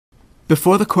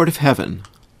Before the Court of Heaven,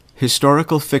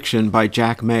 historical fiction by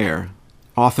Jack Mayer,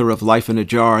 author of Life in a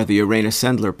Jar, the Irena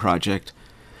Sendler Project,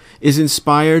 is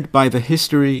inspired by the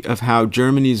history of how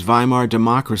Germany's Weimar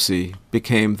democracy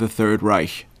became the Third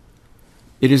Reich.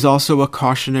 It is also a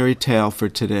cautionary tale for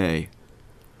today.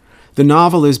 The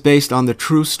novel is based on the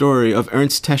true story of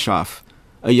Ernst Techow,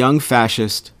 a young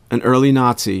fascist, an early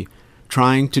Nazi,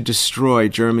 trying to destroy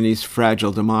Germany's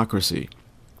fragile democracy.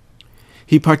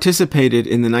 He participated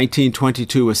in the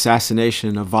 1922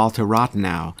 assassination of Walther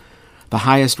Rathenau, the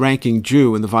highest-ranking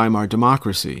Jew in the Weimar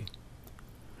democracy.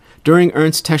 During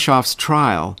Ernst Techow's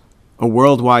trial, a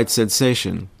worldwide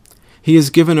sensation, he is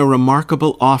given a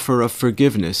remarkable offer of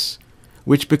forgiveness,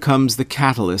 which becomes the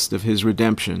catalyst of his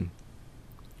redemption.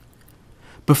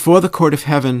 Before the Court of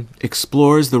Heaven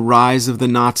explores the rise of the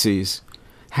Nazis,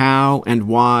 how and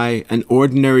why an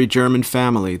ordinary German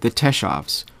family, the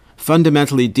Techows,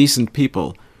 fundamentally decent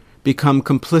people, become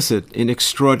complicit in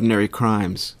extraordinary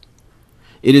crimes.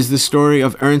 It is the story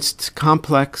of Ernst's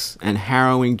complex and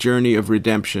harrowing journey of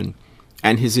redemption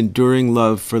and his enduring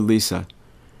love for Lisa.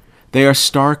 They are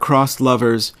star-crossed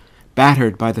lovers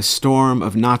battered by the storm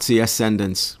of Nazi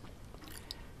ascendance.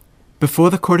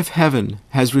 Before the Court of Heaven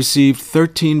has received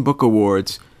 13 book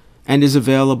awards and is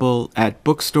available at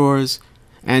bookstores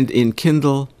and in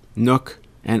Kindle, Nook,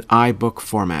 and iBook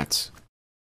formats.